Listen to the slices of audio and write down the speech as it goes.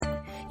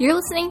You're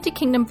listening to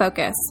Kingdom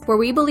Focus, where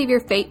we believe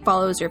your fate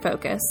follows your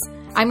focus.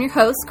 I'm your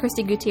host,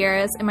 Christy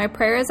Gutierrez, and my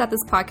prayer is that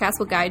this podcast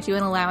will guide you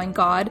in allowing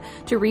God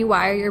to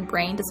rewire your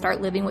brain to start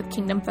living with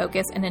kingdom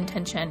focus and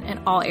intention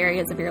in all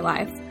areas of your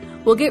life.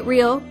 We'll get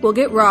real, we'll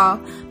get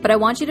raw, but I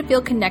want you to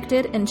feel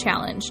connected and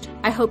challenged.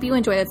 I hope you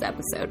enjoy this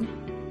episode.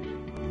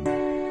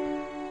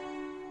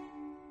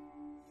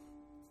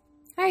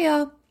 Hi,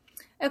 y'all.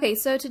 Okay,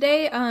 so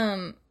today,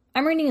 I'm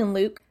reading in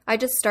Luke. I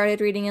just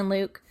started reading in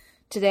Luke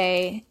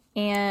today,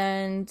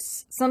 and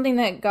something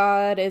that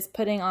God is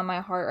putting on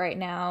my heart right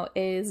now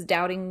is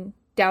doubting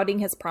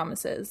his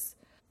promises.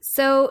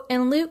 So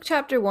in Luke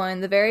chapter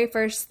 1, the very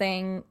first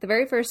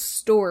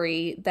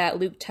story that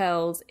Luke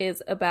tells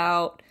is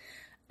about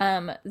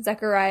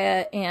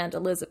Zechariah and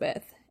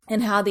Elizabeth,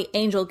 and how the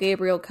angel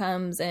Gabriel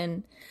comes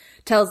and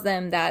tells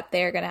them that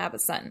they're going to have a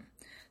son.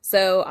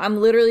 So I'm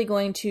literally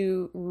going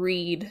to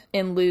read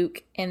in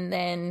Luke, and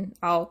then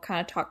I'll kind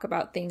of talk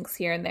about things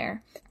here and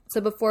there. So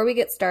before we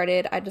get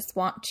started, I just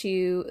want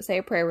to say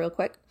a prayer real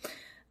quick.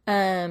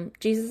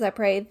 Jesus, I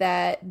pray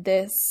that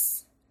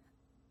this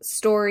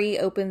story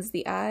opens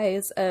the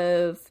eyes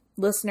of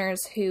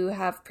listeners who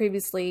have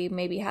previously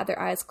maybe had their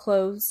eyes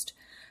closed.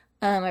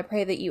 I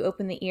pray that you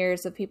open the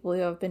ears of people who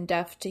have been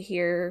deaf to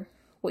hear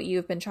what you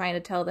have been trying to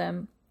tell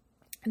them.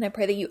 And I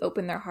pray that you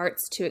open their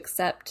hearts to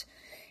accept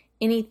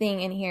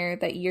anything in here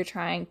that you're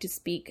trying to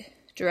speak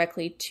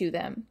directly to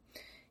them.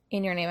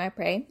 In your name I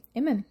pray.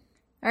 Amen.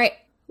 All right.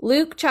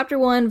 Luke chapter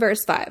 1,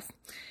 verse 5.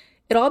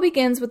 It all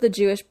begins with the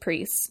Jewish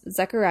priest,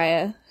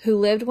 Zechariah, who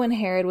lived when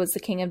Herod was the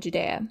king of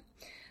Judea.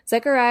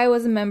 Zechariah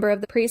was a member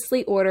of the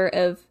priestly order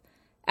of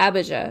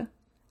Abijah.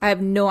 I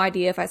have no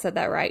idea if I said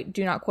that right.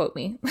 Do not quote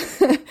me.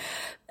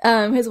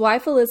 His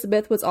wife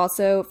Elizabeth was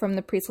also from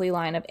the priestly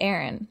line of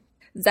Aaron.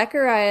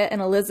 Zechariah and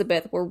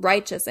Elizabeth were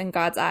righteous in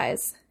God's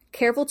eyes,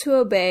 careful to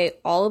obey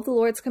all of the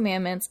Lord's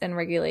commandments and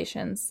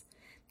regulations.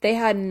 They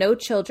had no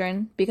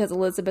children because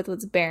Elizabeth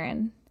was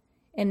barren,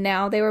 and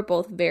now they were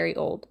both very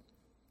old.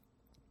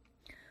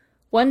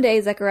 One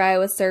day, Zechariah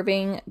was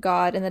serving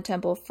God in the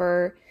temple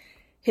for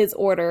his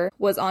order,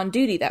 was on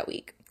duty that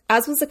week.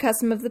 As was the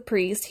custom of the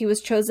priest, he was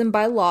chosen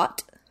by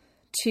lot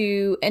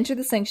to enter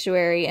the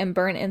sanctuary and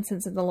burn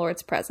incense in the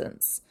Lord's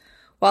presence.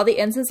 While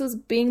the incense was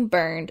being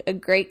burned, a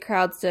great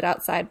crowd stood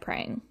outside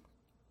praying.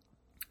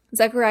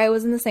 Zechariah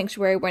was in the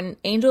sanctuary when an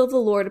angel of the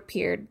Lord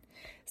appeared,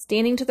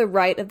 standing to the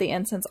right of the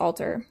incense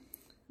altar.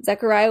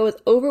 Zechariah was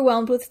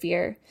overwhelmed with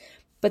fear,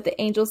 but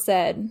the angel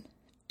said,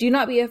 "Do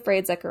not be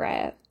afraid,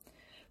 Zechariah,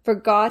 for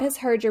God has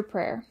heard your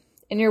prayer,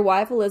 and your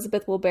wife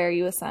Elizabeth will bear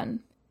you a son.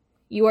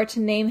 You are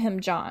to name him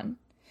John.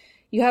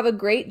 You have a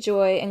great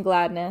joy and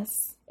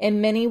gladness,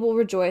 and many will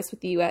rejoice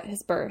with you at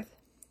his birth,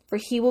 for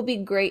he will be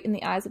great in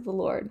the eyes of the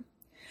Lord.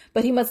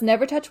 But he must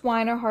never touch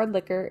wine or hard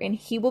liquor, and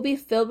he will be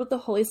filled with the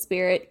Holy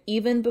Spirit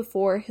even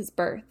before his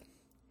birth.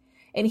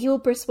 And he will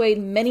persuade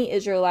many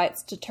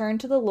Israelites to turn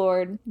to the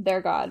Lord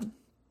their God.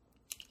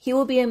 He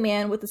will be a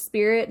man with the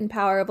spirit and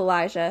power of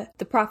Elijah,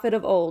 the prophet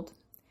of old.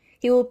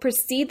 He will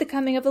precede the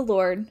coming of the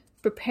Lord,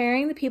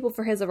 preparing the people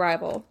for his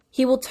arrival.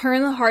 He will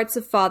turn the hearts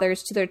of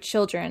fathers to their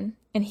children,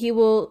 and he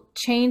will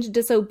change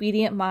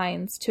disobedient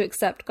minds to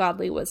accept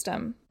godly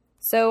wisdom."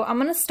 So I'm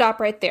going to stop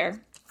right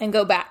there and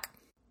go back.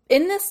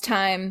 In this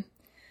time,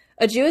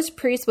 a Jewish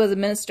priest was a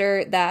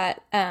minister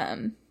that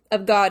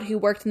of God who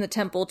worked in the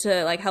temple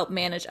to help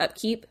manage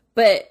upkeep.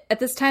 But at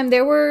this time,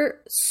 there were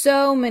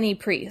so many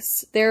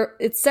priests.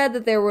 It's said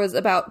that there was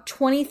about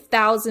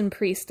 20,000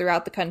 priests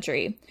throughout the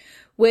country,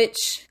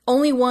 which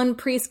only one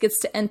priest gets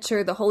to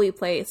enter the holy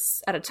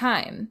place at a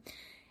time.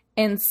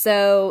 And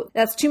so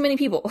that's too many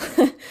people.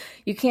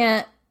 You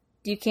can't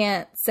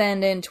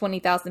send in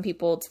 20,000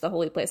 people to the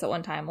holy place at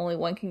one time. Only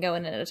one can go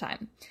in at a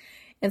time.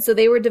 And so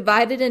they were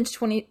divided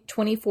into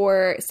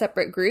 24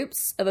 separate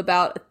groups of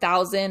about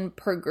 1,000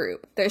 per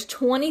group. There's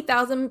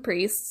 20,000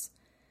 priests,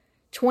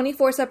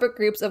 24 separate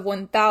groups of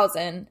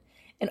 1,000,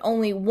 and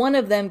only one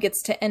of them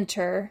gets to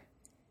enter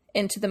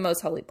into the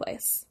most holy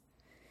place.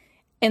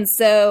 And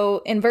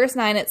so in verse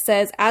 9 it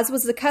says, "As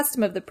was the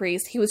custom of the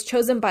priest, he was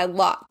chosen by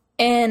lot."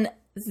 And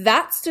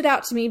that stood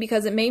out to me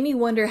because it made me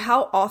wonder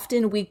how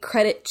often we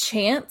credit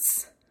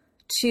chance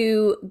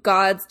to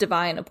God's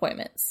divine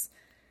appointments.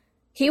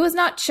 He was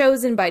not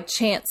chosen by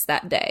chance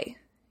that day.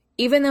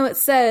 Even though it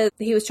says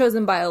he was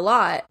chosen by a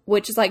lot,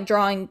 which is like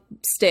drawing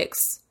sticks,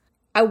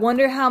 I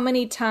wonder how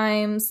many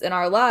times in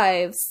our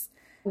lives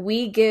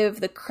we give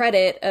the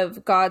credit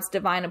of God's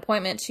divine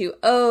appointment to,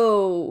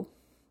 "Oh,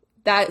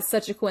 that's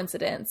such a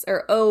coincidence,"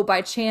 or "Oh,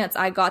 by chance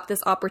I got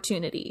this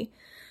opportunity,"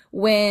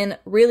 when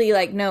really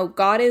no,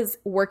 God is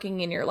working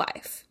in your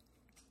life.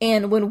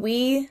 And when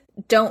we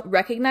don't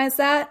recognize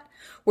that,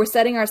 we're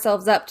setting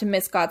ourselves up to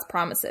miss God's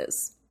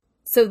promises.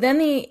 So then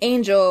the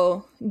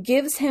angel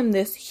gives him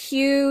this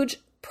huge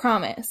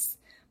promise.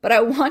 But I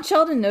want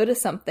y'all to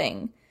notice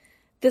something.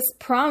 This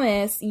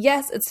promise,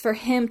 yes, it's for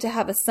him to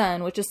have a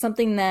son, which is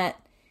something that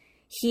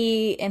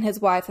he and his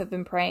wife have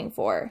been praying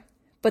for.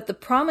 But the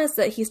promise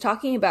that he's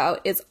talking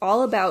about is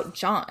all about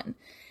John.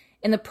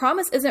 And the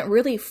promise isn't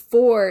really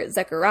for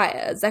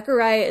Zechariah.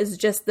 Zechariah is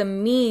just the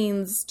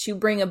means to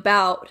bring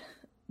about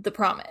the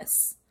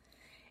promise.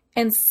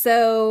 And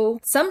so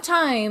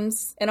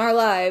sometimes in our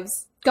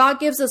lives, God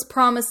gives us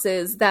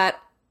promises that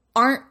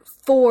aren't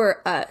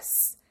for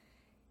us.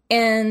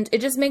 And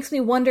it just makes me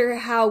wonder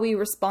how we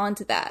respond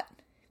to that.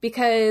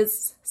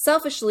 Because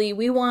selfishly,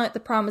 we want the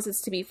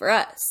promises to be for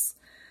us.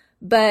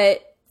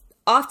 But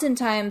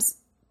oftentimes,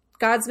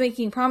 God's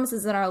making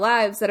promises in our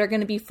lives that are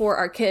going to be for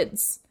our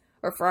kids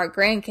or for our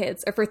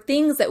grandkids or for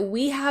things that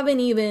we haven't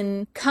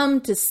even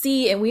come to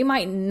see and we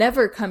might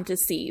never come to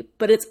see.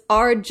 But it's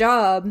our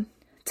job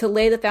to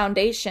lay the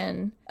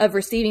foundation of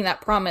receiving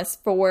that promise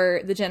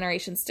for the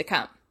generations to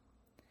come.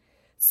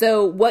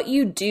 So what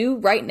you do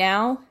right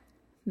now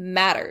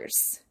matters.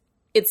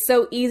 It's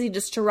so easy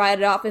just to write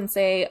it off and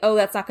say, oh,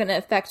 that's not going to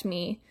affect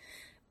me.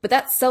 But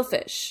that's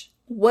selfish.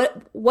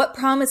 What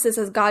promises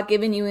has God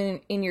given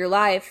you in your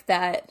life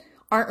that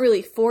aren't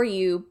really for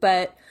you,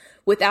 but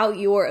without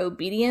your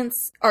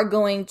obedience are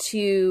going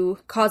to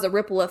cause a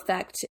ripple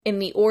effect in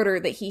the order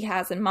that he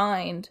has in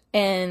mind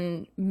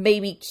and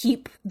maybe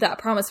keep that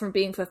promise from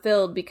being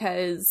fulfilled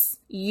because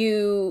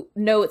you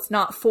know it's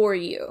not for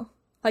you.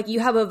 Like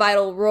you have a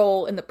vital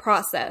role in the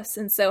process.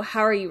 And so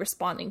how are you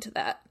responding to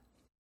that?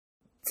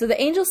 So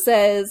the angel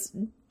says,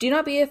 "Do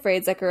not be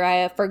afraid,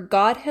 Zechariah, for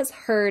God has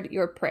heard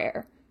your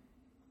prayer."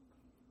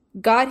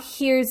 God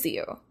hears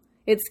you.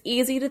 It's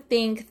easy to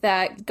think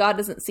that God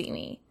doesn't see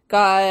me.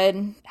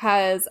 God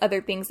has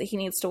other things that he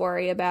needs to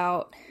worry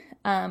about.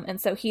 And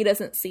so he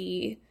doesn't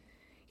see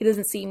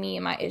me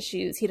and my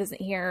issues. He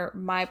doesn't hear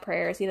my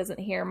prayers. He doesn't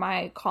hear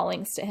my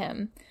callings to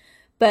him.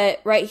 But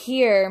right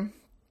here,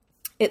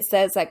 it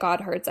says that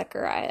God heard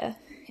Zechariah.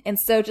 And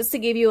so just to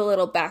give you a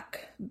little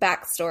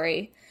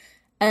backstory,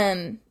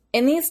 in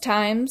these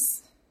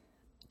times,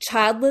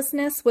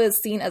 childlessness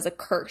was seen as a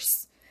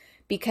curse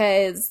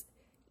because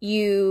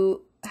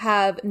you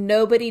have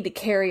nobody to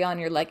carry on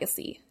your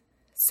legacy.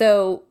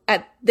 So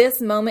at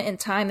this moment in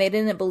time, they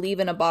didn't believe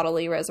in a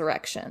bodily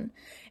resurrection.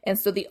 And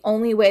so the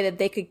only way that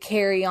they could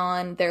carry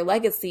on their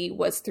legacy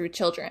was through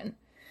children.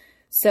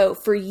 So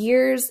for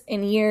years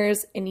and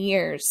years and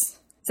years,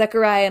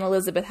 Zechariah and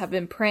Elizabeth have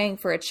been praying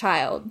for a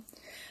child,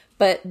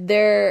 but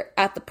they're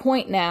at the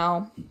point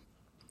now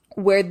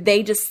where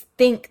they just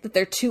think that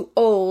they're too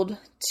old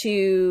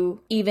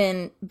to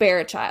even bear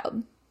a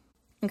child.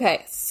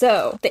 Okay,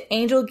 so the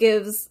angel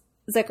gives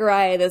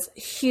Zechariah this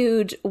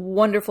huge,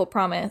 wonderful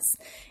promise,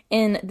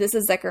 and this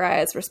is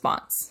Zechariah's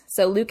response.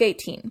 So Luke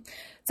 18,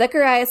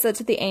 Zechariah said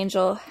to the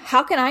angel,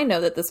 "How can I know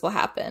that this will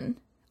happen?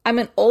 I'm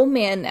an old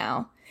man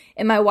now,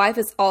 and my wife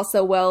is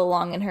also well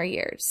along in her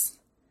years."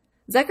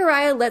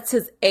 Zechariah lets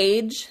his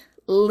age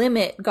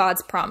limit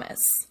God's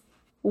promise.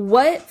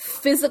 What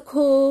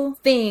physical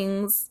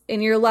things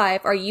in your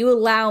life are you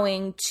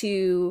allowing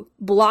to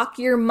block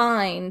your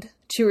mind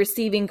to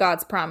receiving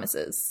God's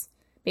promises?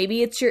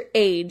 Maybe it's your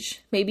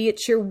age. Maybe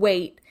it's your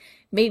weight.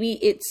 Maybe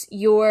it's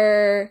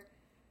your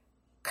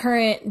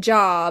current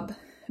job.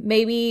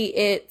 Maybe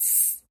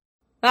it's,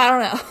 I don't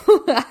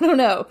know. I don't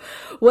know.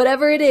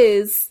 Whatever it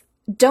is,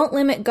 don't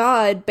limit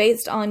God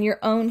based on your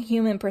own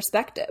human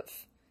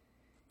perspective.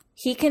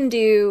 He can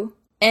do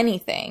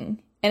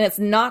anything, and it's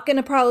not going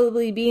to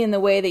probably be in the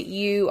way that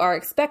you are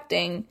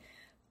expecting,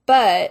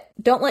 but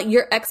don't let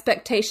your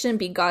expectation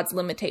be God's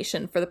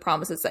limitation for the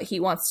promises that he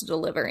wants to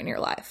deliver in your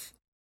life.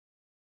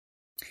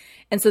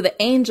 And so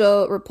the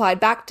angel replied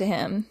back to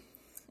him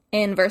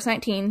in verse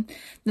 19.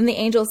 Then the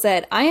angel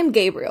said, "I am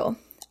Gabriel.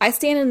 I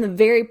stand in the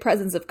very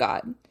presence of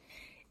God.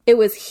 It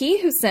was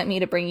he who sent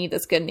me to bring you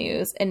this good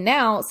news. And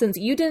now, since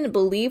you didn't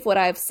believe what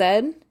I have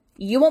said,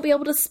 you won't be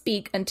able to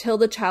speak until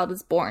the child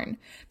is born,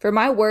 for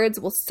my words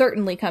will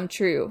certainly come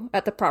true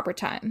at the proper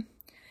time."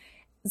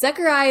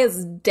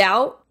 Zechariah's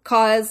doubt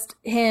caused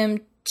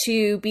him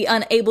to be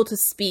unable to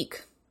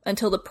speak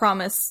until the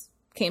promise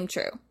came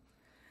true.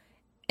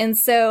 And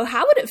so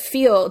how would it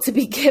feel to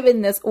be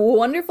given this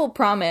wonderful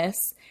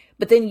promise,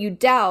 but then you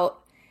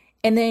doubt,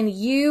 and then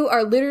you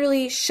are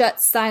literally shut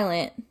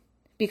silent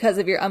because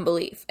of your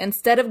unbelief?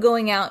 Instead of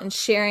going out and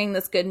sharing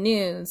this good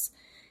news,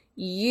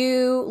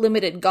 you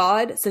limited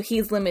God, so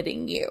he's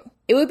limiting you.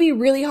 It would be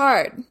really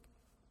hard.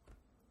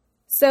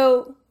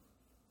 So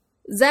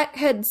Zech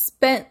had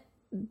spent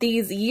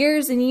these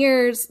years and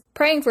years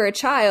praying for a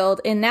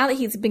child, and now that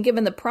he's been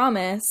given the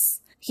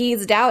promise,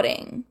 he's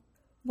doubting.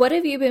 What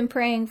have you been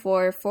praying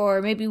for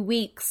maybe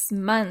weeks,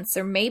 months,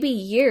 or maybe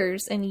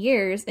years and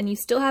years, and you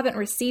still haven't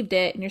received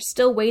it, and you're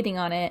still waiting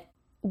on it?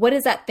 What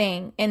is that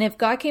thing? And if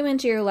God came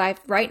into your life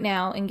right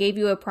now and gave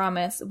you a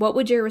promise, what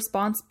would your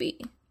response be?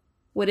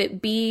 Would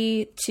it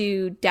be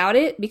to doubt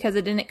it because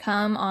it didn't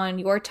come on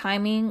your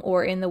timing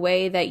or in the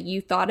way that you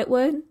thought it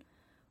would?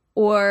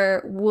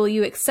 Or will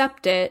you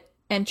accept it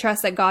and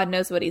trust that God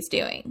knows what he's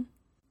doing?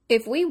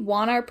 If we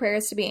want our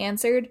prayers to be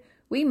answered,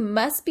 we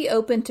must be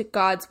open to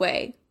God's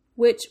way,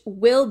 which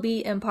will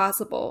be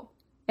impossible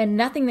and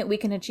nothing that we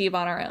can achieve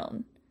on our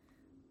own.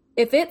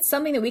 If it's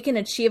something that we can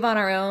achieve on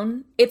our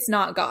own, it's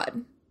not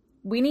God.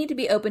 We need to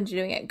be open to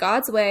doing it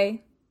God's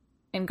way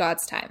in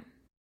God's time.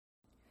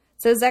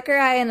 So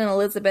Zechariah and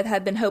Elizabeth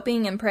had been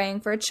hoping and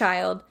praying for a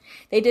child.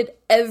 They did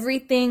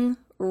everything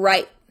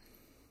right.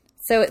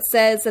 So it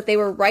says that they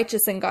were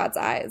righteous in God's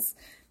eyes.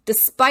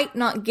 Despite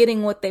not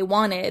getting what they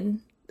wanted,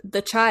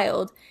 the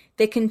child,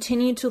 they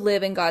continued to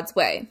live in God's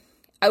way.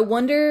 I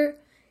wonder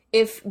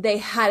if they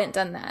hadn't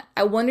done that.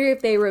 I wonder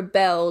if they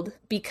rebelled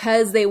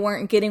because they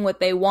weren't getting what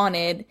they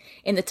wanted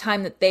in the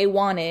time that they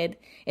wanted,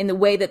 in the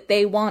way that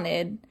they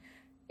wanted.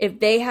 If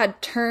they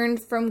had turned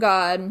from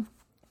God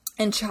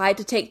and tried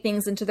to take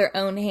things into their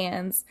own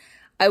hands,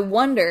 I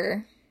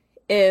wonder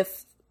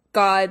if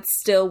God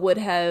still would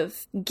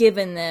have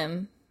given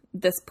them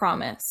this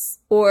promise,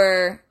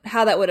 or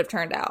how that would have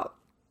turned out.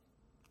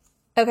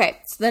 Okay,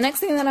 so the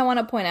next thing that I want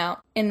to point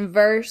out, in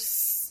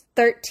verse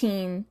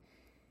 13,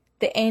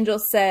 the angel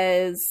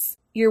says,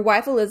 "Your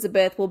wife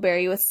Elizabeth will bear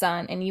you a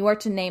son, and you are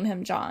to name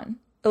him John."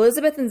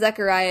 Elizabeth and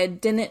Zechariah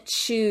didn't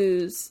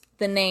choose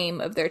the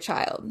name of their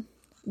child.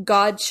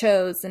 God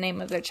chose the name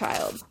of their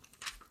child.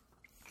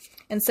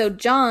 And so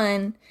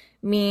John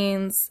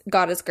means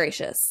God is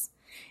gracious.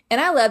 And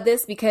I love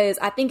this because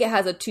I think it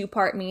has a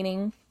two-part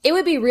meaning. It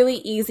would be really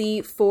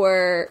easy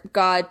for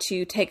God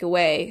to take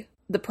away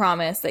the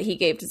promise that he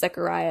gave to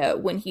Zechariah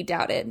when he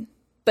doubted,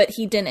 but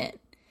he didn't.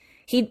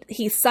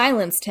 He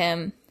silenced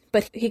him,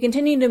 but he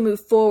continued to move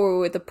forward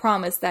with the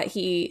promise that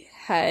he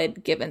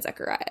had given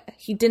Zechariah.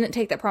 He didn't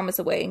take that promise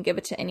away and give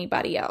it to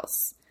anybody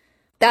else.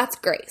 That's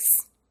grace.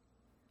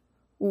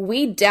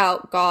 We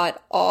doubt God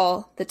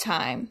all the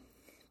time,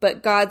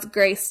 but God's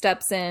grace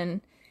steps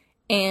in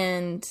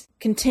and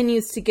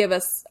continues to give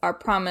us our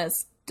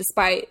promise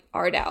despite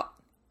our doubt.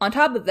 On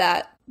top of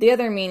that, the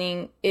other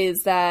meaning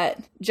is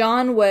that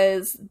John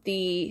was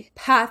the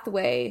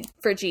pathway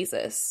for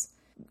Jesus.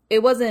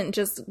 It wasn't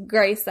just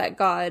grace that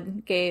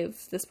God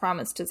gave this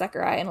promise to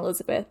Zechariah and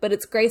Elizabeth, but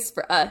it's grace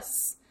for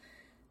us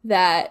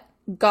that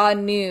God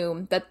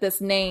knew that this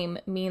name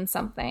means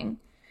something.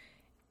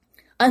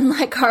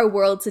 Unlike our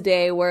world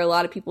today, where a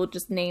lot of people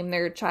just name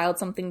their child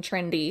something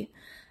trendy,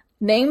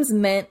 names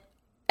meant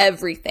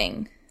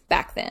everything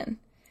back then.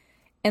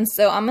 And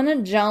so I'm going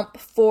to jump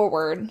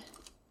forward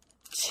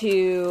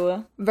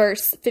to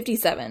verse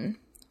 57,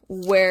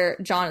 where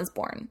John is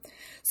born.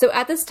 So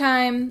at this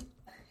time,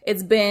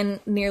 it's been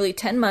nearly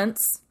 10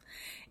 months,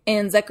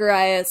 and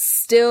Zechariah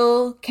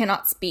still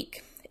cannot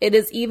speak. It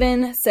is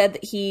even said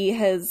that he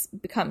has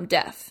become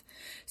deaf.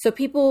 So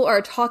people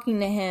are talking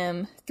to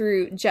him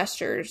through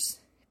gestures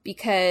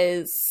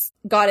because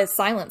God has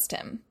silenced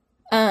him.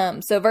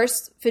 So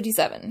verse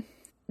 57.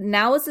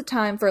 Now is the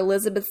time for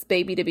Elizabeth's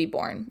baby to be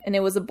born, and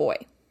it was a boy.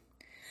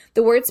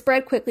 The word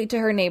spread quickly to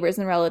her neighbors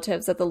and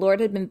relatives that the Lord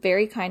had been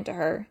very kind to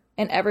her,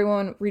 and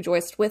everyone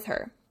rejoiced with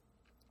her.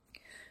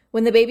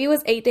 When the baby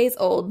was 8 days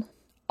old,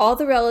 all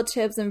the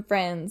relatives and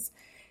friends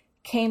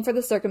came for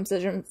the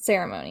circumcision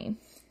ceremony.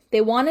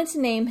 They wanted to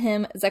name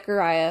him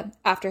Zechariah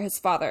after his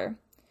father,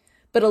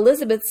 but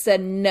Elizabeth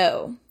said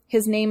no,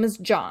 his name is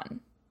John.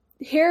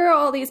 Here are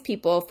all these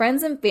people,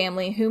 friends and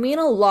family, who mean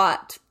a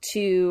lot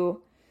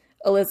to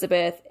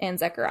Elizabeth and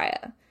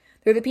Zechariah.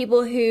 They're the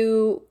people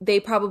who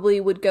they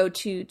probably would go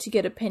to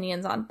get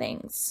opinions on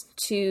things,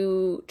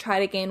 to try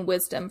to gain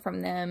wisdom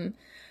from them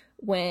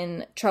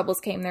when troubles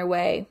came their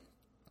way,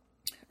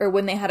 or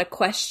when they had a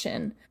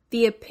question.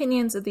 The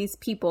opinions of these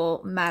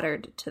people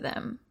mattered to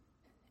them.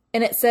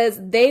 And it says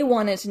they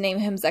wanted to name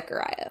him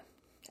Zechariah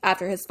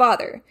after his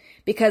father,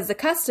 because the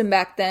custom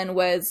back then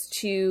was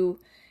to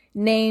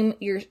name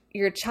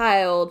your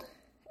child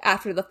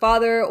after the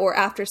father or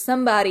after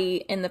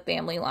somebody in the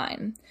family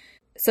line.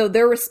 So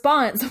their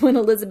response when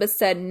Elizabeth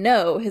said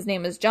no, his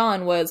name is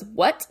John, was,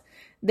 "What?"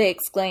 They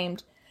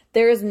exclaimed,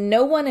 "There is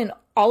no one in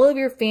all of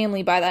your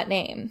family by that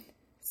name."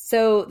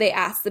 So they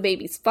asked the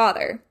baby's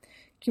father,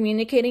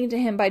 communicating to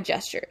him by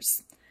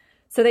gestures.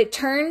 So they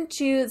turned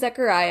to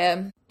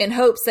Zechariah in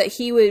hopes that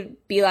he would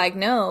be like,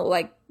 "No,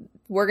 like,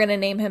 we're going to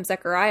name him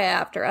Zechariah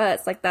after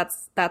us. Like,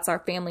 that's our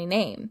family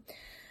name."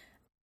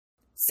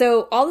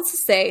 So all this to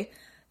say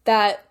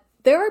that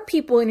there are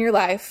people in your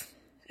life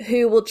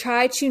who will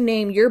try to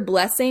name your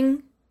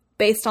blessing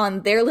based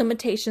on their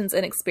limitations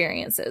and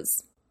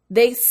experiences.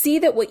 They see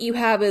that what you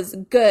have is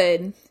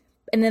good,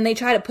 and then they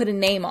try to put a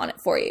name on it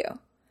for you.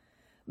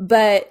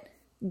 But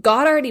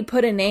God already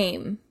put a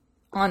name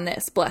on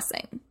this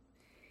blessing.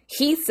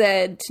 He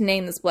said to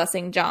name this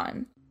blessing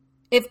John.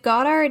 If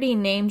God already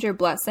named your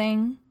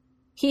blessing,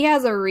 he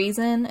has a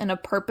reason and a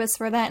purpose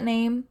for that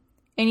name,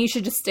 and you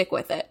should just stick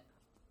with it.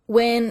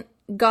 When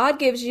God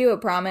gives you a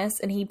promise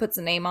and he puts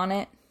a name on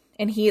it,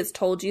 and he has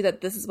told you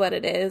that this is what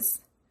it is,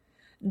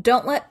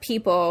 don't let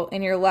people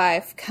in your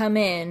life come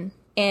in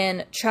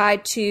and try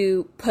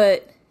to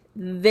put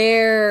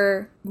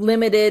their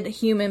limited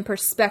human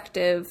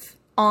perspective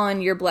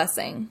on your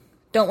blessing.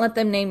 Don't let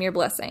them name your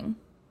blessing.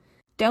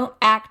 Don't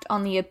act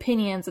on the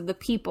opinions of the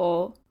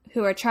people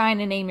who are trying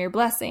to name your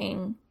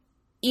blessing,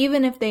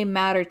 even if they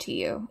matter to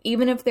you,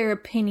 even if their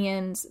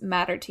opinions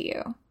matter to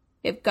you.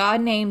 If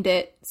God named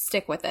it,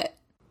 stick with it.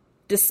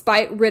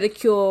 Despite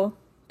ridicule,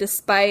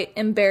 despite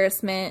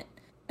embarrassment,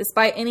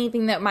 despite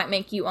anything that might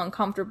make you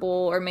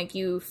uncomfortable or make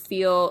you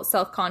feel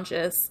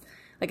self-conscious.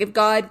 Like if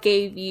God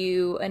gave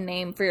you a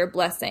name for your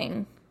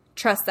blessing,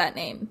 trust that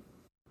name.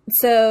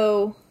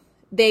 So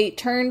they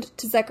turned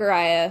to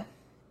Zechariah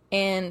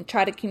and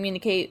tried to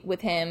communicate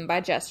with him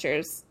by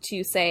gestures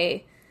to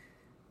say,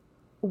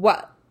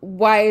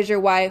 why is your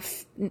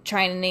wife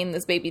trying to name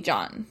this baby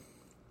John?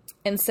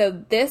 And so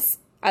this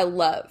I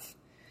love.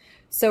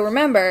 So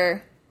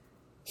remember,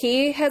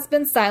 he has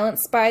been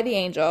silenced by the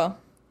angel.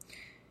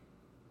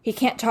 He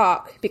can't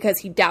talk because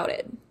he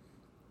doubted.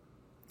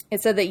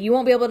 It said that you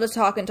won't be able to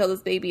talk until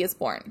this baby is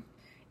born.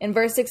 In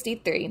verse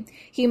 63,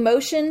 he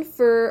motioned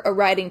for a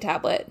writing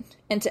tablet,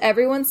 and to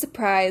everyone's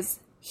surprise,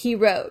 he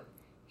wrote,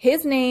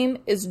 "His name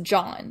is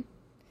John."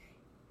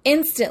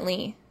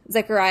 Instantly,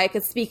 Zechariah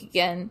could speak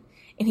again,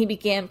 and he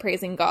began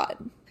praising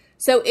God.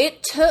 So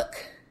it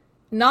took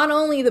not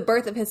only the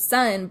birth of his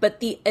son, but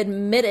the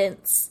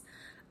admittance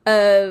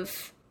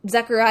of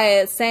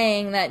Zechariah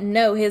saying that,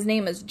 no, his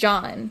name is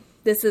John.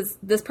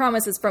 This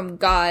promise is from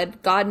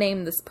God. God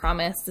named this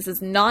promise. This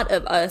is not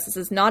of us. This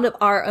is not of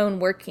our own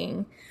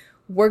working.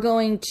 We're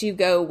going to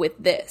go with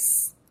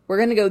this. We're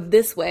going to go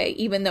this way,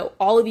 even though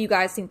all of you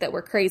guys think that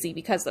we're crazy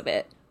because of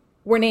it.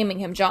 We're naming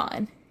him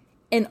John.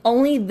 And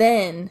only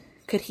then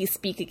could he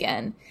speak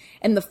again.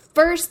 And the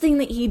first thing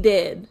that he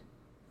did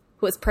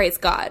was praise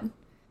God.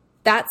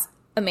 That's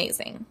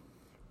amazing.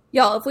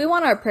 Y'all, if we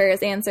want our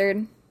prayers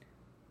answered,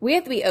 we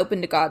have to be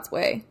open to God's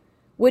way,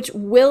 which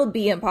will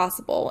be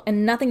impossible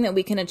and nothing that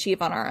we can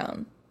achieve on our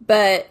own.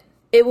 But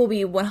it will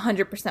be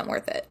 100%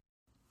 worth it.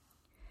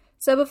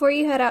 So before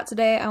you head out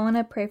today, I want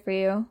to pray for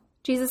you.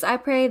 Jesus, I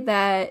pray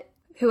that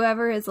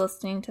whoever is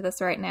listening to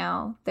this right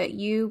now, that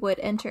you would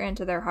enter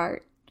into their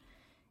heart.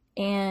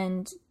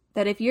 And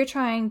that if you're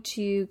trying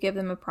to give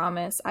them a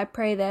promise, I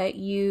pray that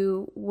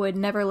you would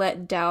never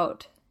let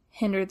doubt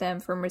hinder them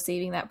from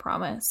receiving that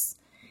promise.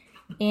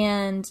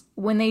 And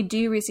when they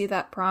do receive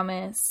that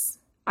promise,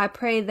 I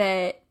pray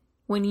that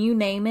when you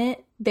name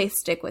it, they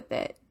stick with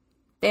it.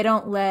 They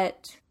don't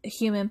let a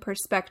human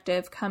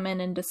perspective come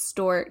in and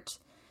distort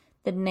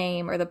the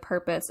name or the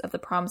purpose of the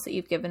promise that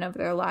you've given over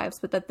their lives,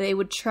 but that they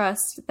would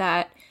trust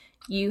that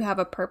you have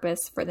a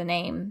purpose for the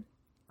name.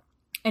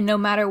 And no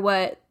matter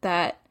what,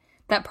 that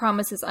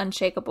promise is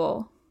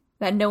unshakable,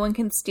 that no one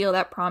can steal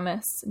that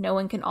promise, no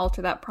one can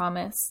alter that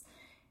promise,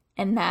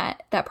 and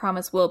that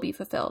promise will be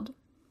fulfilled.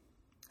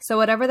 So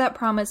whatever that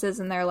promise is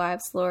in their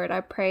lives, Lord,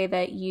 I pray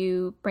that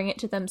you bring it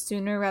to them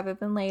sooner rather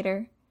than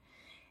later,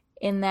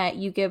 in that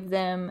you give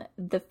them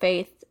the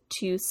faith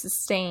to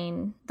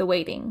sustain the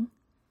waiting.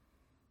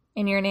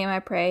 In your name I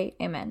pray,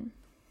 amen.